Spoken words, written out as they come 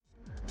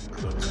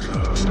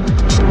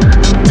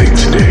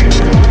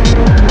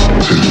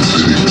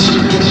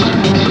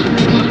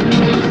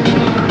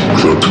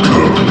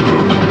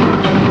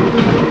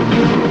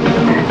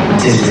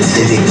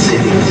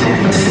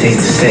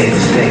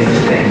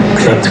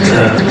club to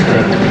club.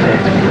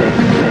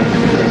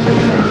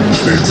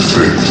 State to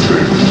state,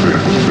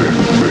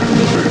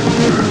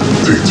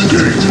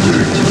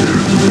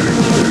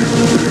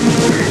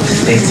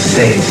 day to day,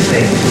 state to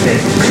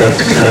state, club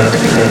to club,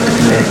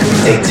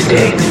 day to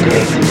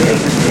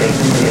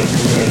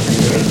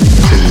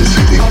day.